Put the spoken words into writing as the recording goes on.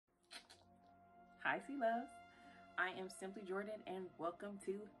Hi, Sea Loves. I am Simply Jordan, and welcome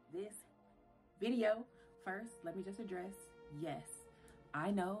to this video. First, let me just address, yes,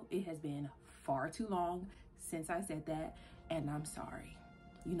 I know it has been far too long since I said that, and I'm sorry.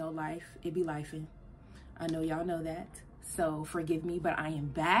 You know, life, it be lifing. I know y'all know that, so forgive me, but I am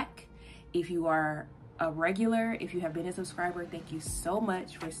back. If you are a regular, if you have been a subscriber, thank you so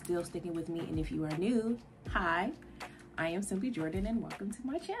much for still sticking with me. And if you are new, hi, I am Simply Jordan, and welcome to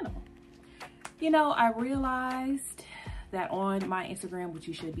my channel. You know, I realized that on my Instagram, which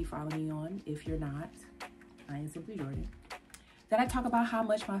you should be following me on if you're not, I am Simply Jordan, that I talk about how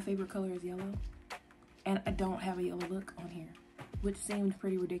much my favorite color is yellow, and I don't have a yellow look on here, which seemed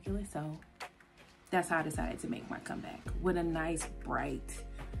pretty ridiculous. So that's how I decided to make my comeback with a nice bright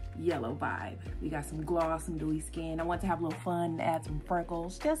yellow vibe. We got some gloss, some dewy skin. I want to have a little fun, add some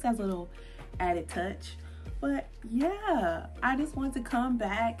freckles, just as a little added touch. But yeah, I just want to come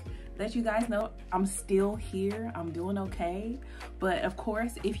back, let you guys know I'm still here, I'm doing okay. But of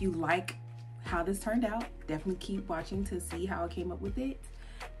course, if you like how this turned out, definitely keep watching to see how I came up with it.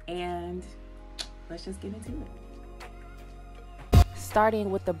 And let's just get into it.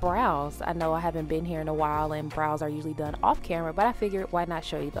 Starting with the brows. I know I haven't been here in a while and brows are usually done off camera, but I figured why not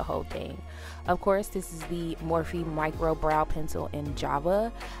show you the whole thing. Of course, this is the Morphe Micro Brow Pencil in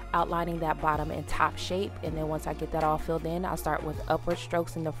Java, outlining that bottom and top shape. And then once I get that all filled in, I'll start with upward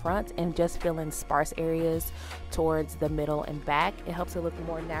strokes in the front and just fill in sparse areas towards the middle and back. It helps it look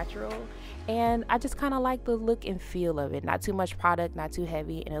more natural. And I just kind of like the look and feel of it. Not too much product, not too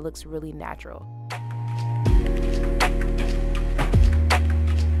heavy, and it looks really natural.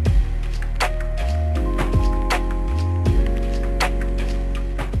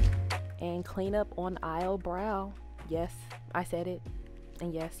 Clean up on aisle brow. Yes, I said it,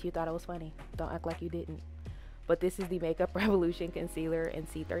 and yes, you thought it was funny. Don't act like you didn't. But this is the Makeup Revolution concealer in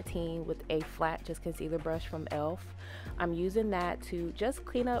C13 with a flat just concealer brush from e.l.f. I'm using that to just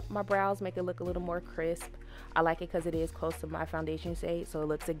clean up my brows, make it look a little more crisp. I like it because it is close to my foundation shade, so it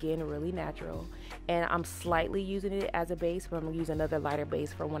looks again really natural. And I'm slightly using it as a base, but I'm gonna use another lighter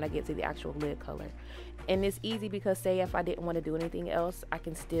base for when I get to the actual lid color. And it's easy because say if I didn't want to do anything else, I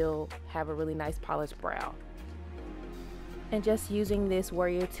can still have a really nice polished brow. And just using this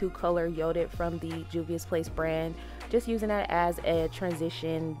Warrior 2 color Beaute from the Juvia's Place brand, just using that as a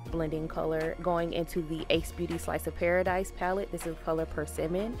transition blending color going into the Ace Beauty Slice of Paradise palette. This is color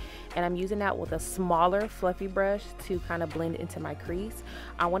Persimmon, and I'm using that with a smaller fluffy brush to kind of blend into my crease.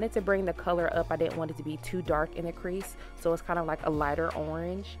 I wanted to bring the color up. I didn't want it to be too dark in the crease, so it's kind of like a lighter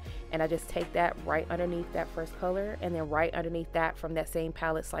orange. And I just take that right underneath that first color, and then right underneath that from that same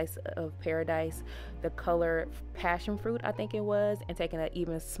palette Slice of Paradise, the color Passion Fruit, I think it was, and taking an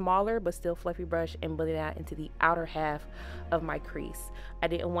even smaller but still fluffy brush and blending that into the outer half of my crease. I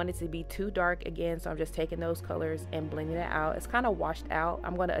didn't want it to be too dark again, so I'm just taking those colors and blending it out. It's kind of washed out.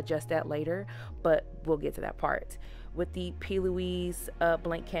 I'm going to adjust that later, but we'll get to that part. With the P. Louise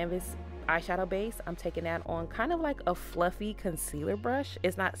blank canvas eyeshadow base, I'm taking that on kind of like a fluffy concealer brush.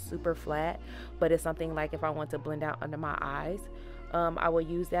 It's not super flat, but it's something like if I want to blend out under my eyes, I will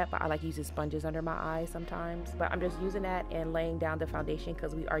use that, but I like using sponges under my eyes sometimes. But I'm just using that and laying down the foundation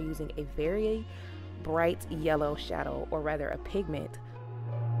because we are using a very bright yellow shadow, or rather a pigment.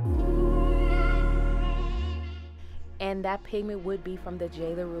 And that pigment would be from the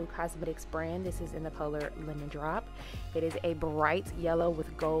J. LaRue Cosmetics brand. This is in the color Lemon Drop. It is a bright yellow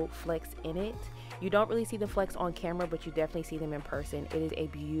with gold flecks in it. You don't really see the flecks on camera, but you definitely see them in person. It is a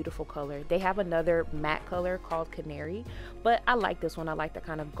beautiful color. They have another matte color called Canary, but I like this one. I like the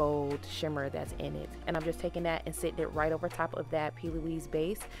kind of gold shimmer that's in it. And I'm just taking that and sitting it right over top of that P. Louise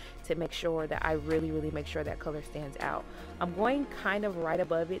base to make sure that I really make sure that color stands out. I'm going kind of right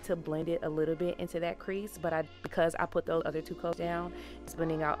above it to blend it a little bit into that crease, but because I put those other two colors down, it's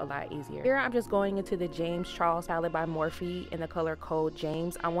blending out a lot easier. Here I'm just going into the James Charles palette by Morphe in the color Cold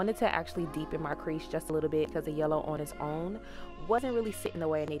James. I wanted to actually deepen my crease just a little bit because the yellow on its own wasn't really sitting the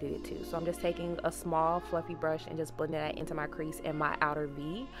way I needed it to. So I'm just taking a small fluffy brush and just blending that into my crease and my outer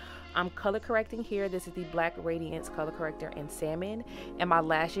V. I'm color correcting here. This is the Black Radiance color corrector in Salmon, and my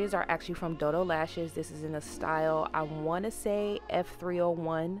lashes are actually from Dodo Lashes. This is in the style, I want to say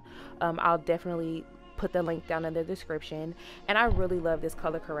F301. I'll definitely put the link down in the description. And I really love this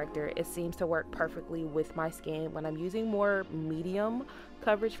color corrector. It seems to work perfectly with my skin. When I'm using more medium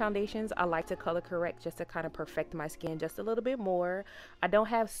coverage foundations, I like to color correct just to kind of perfect my skin just a little bit more. I don't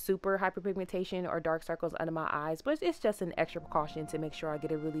have super hyperpigmentation or dark circles under my eyes, but it's just an extra precaution to make sure I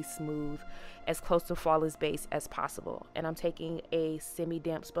get a really smooth, as close to flawless base as possible. And I'm taking a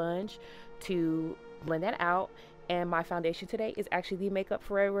semi-damp sponge to blend that out. And my foundation today is actually the Makeup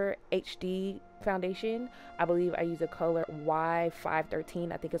Forever HD foundation. I believe I use a color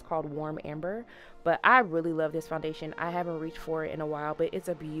Y513. I think it's called Warm Amber. But I really love this foundation. I haven't reached for it in a while, but it's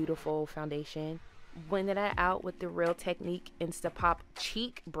a beautiful foundation. Blending that out with the Real Technique Instapop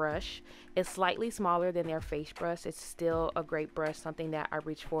cheek brush. It's slightly smaller than their face brush. It's still a great brush, something that I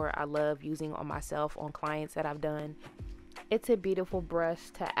reach for. I love using on myself, on clients that I've done. It's a beautiful brush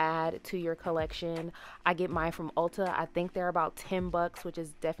to add to your collection. I get mine from Ulta. I think they're about 10 bucks, which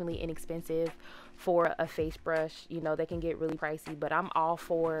is definitely inexpensive for a face brush. You know, they can get really pricey, but I'm all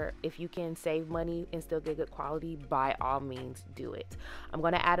for, if you can save money and still get good quality, by all means do it. I'm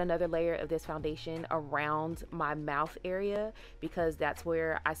going to add another layer of this foundation around my mouth area because that's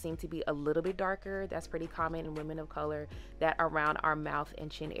where I seem to be a little bit darker. That's pretty common in women of color, that around our mouth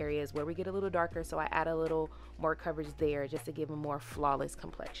and chin areas where we get a little darker. So I add a little more coverage there just to give a more flawless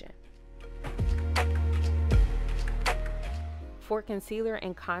complexion. For concealer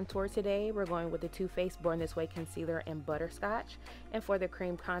and contour today, we're going with the Too Faced Born This Way concealer and Butterscotch. And for the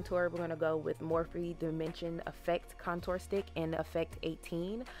cream contour, we're going to go with Morphe Dimension Effect contour stick in Effect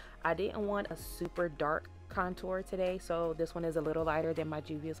 18. I didn't want a super dark contour today, so this one is a little lighter than my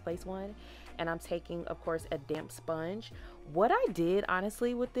Juvia's Place one. And I'm taking, of course, a damp sponge. What I did,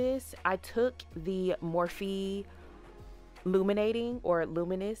 honestly, with this, I took the Morphe Luminating or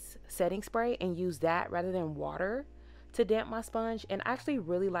Luminous setting spray and used that rather than water to damp my sponge, and I actually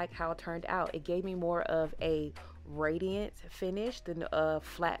really like how it turned out. It gave me more of a radiant finish than a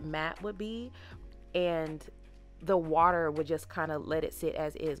flat matte would be, and the water would just kind of let it sit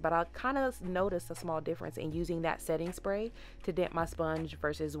as is. But I kind of noticed a small difference in using that setting spray to damp my sponge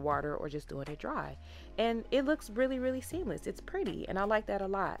versus water or just doing it dry, and it looks really, really seamless. It's pretty, and I like that a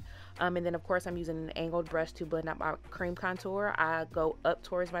lot. And then of course I'm using an angled brush to blend out my cream contour. I go up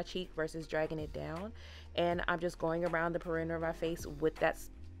towards my cheek versus dragging it down, and I'm just going around the perimeter of my face with that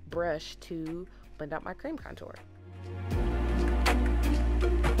brush to blend out my cream contour.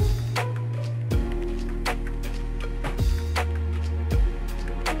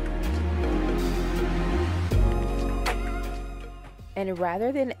 And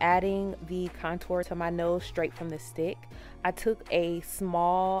rather than adding the contour to my nose straight from the stick, I took a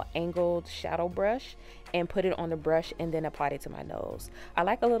small angled shadow brush and put it on the brush and then applied it to my nose. I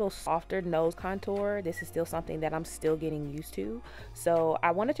like a little softer nose contour. This is still something that I'm still getting used to. So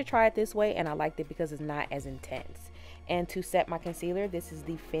I wanted to try it this way, and I liked it because it's not as intense. And to set my concealer, this is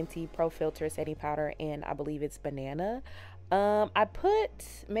the Fenty Pro Filt'r setting powder, and I believe it's banana. I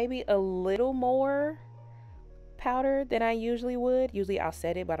put maybe a little more powder than I usually would. Usually I'll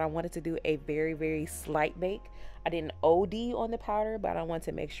set it, but I wanted to do a very, very slight bake. I didn't OD on the powder, but I want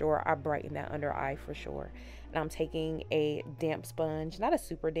to make sure I brighten that under eye for sure. And I'm taking a damp sponge, not a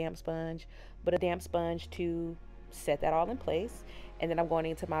super damp sponge, but a damp sponge to set that all in place. And then I'm going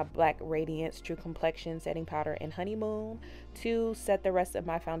into my black Radiance True Complexion setting powder in Honeymoon to set the rest of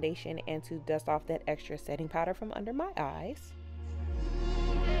my foundation and to dust off that extra setting powder from under my eyes.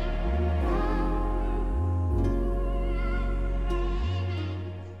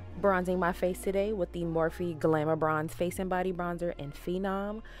 Bronzing my face today with the Morphe Glamabronze Face and Body Bronzer in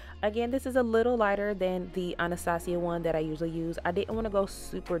Phenom. Again, this is a little lighter than the Anastasia one that I usually use. I didn't want to go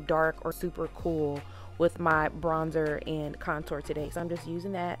super dark or super cool with my bronzer and contour today, so I'm just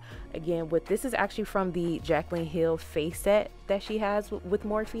using that again with, this is actually from the Jaclyn Hill face set that she has with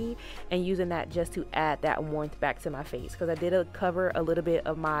Morphe, and using that just to add that warmth back to my face because I did cover a little bit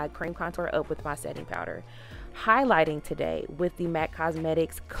of my cream contour up with my setting powder. Highlighting today with the MAC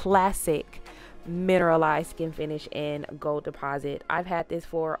Cosmetics classic Mineralize Skin Finish in Gold Deposit. I've had this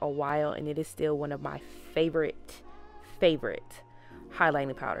for a while and it is still one of my favorite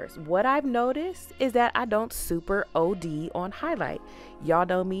highlighting powders. What I've noticed is that I don't super OD on highlight. Y'all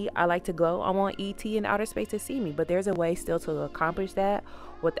know me, I like to glow. I want ET in outer space to see me, but there's a way still to accomplish that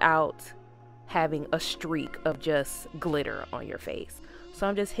without having a streak of just glitter on your face. So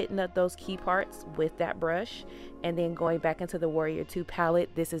I'm just hitting up those key parts with that brush and then going back into the Warrior 2 palette.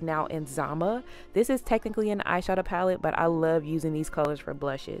 This is now in Zama. This is technically an eyeshadow palette, but I love using these colors for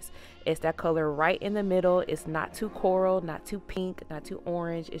blushes. It's that color right in the middle. It's not too coral, not too pink, not too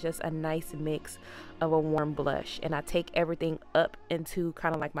orange. It's just a nice mix of a warm blush. And I take everything up into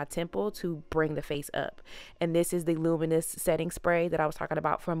kind of like my temple to bring the face up. And this is the Luminous setting spray that I was talking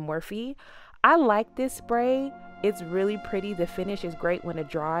about from Morphe. I like this spray. It's really pretty. The finish is great when it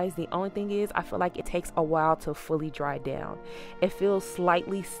dries. The only thing is I feel like it takes a while to fully dry down. It feels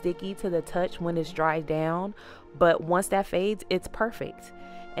slightly sticky to the touch when it's dried down, but once that fades, it's perfect.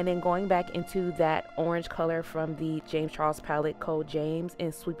 and then going back into that orange color from the James Charles palette, Code James,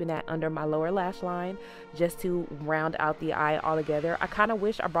 and sweeping that under my lower lash line just to round out the eye altogether. I kind of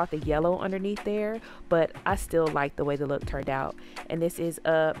wish I brought the yellow underneath there, but I still like the way the look turned out. And this is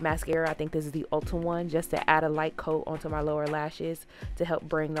a mascara. I think this is the Ulta one, just to add a light coat onto my lower lashes to help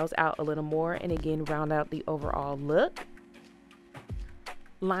bring those out a little more, and again round out the overall look.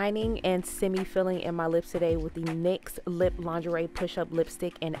 Lining and semi-filling in my lips today with the NYX Lip Lingerie Push-Up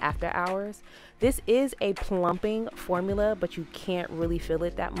Lipstick in After Hours. This is a plumping formula, but you can't really feel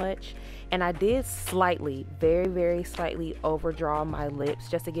it that much. And I did slightly, very slightly overdraw my lips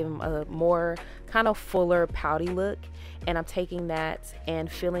just to give them a more kind of fuller pouty look. And I'm taking that and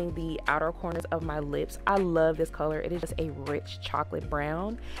filling the outer corners of my lips. I love this color. It is just a rich chocolate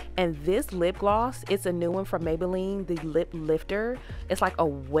brown. And this lip gloss, it's a new one from Maybelline, the Lip Lifter. It's like a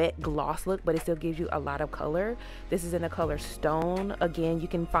wet gloss look, but it still gives you a lot of color. This is in the color Stone. Again, you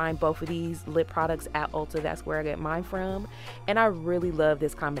can find both of these lip products at Ulta. That's where I get mine from. And I really love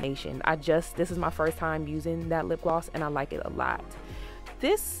this combination. This is my first time using that lip gloss, and I like it a lot.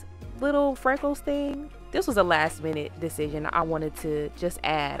 This little freckles thing, this was a last minute decision I wanted to just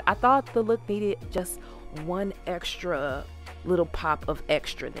add. I thought the look needed just one extra little pop of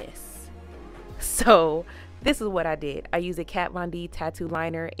extraness. So this is what I did. I used a Kat Von D tattoo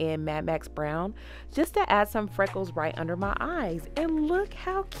liner in Mad Max Brown just to add some freckles right under my eyes. And look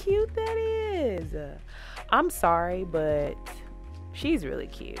how cute that is. I'm sorry, but she's really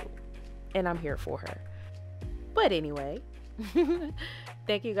cute. And I'm here for her. But anyway,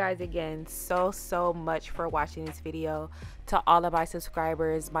 thank you guys again so much for watching this video. To all of my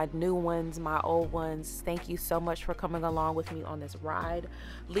subscribers, my new ones, my old ones, thank you so much for coming along with me on this ride.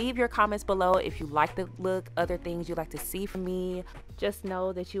 Leave your comments below if you like the look, other things you'd like to see from me. Just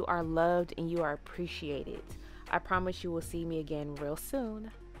know that you are loved and you are appreciated. I promise you will see me again real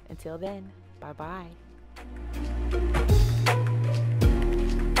soon. Until then, bye bye.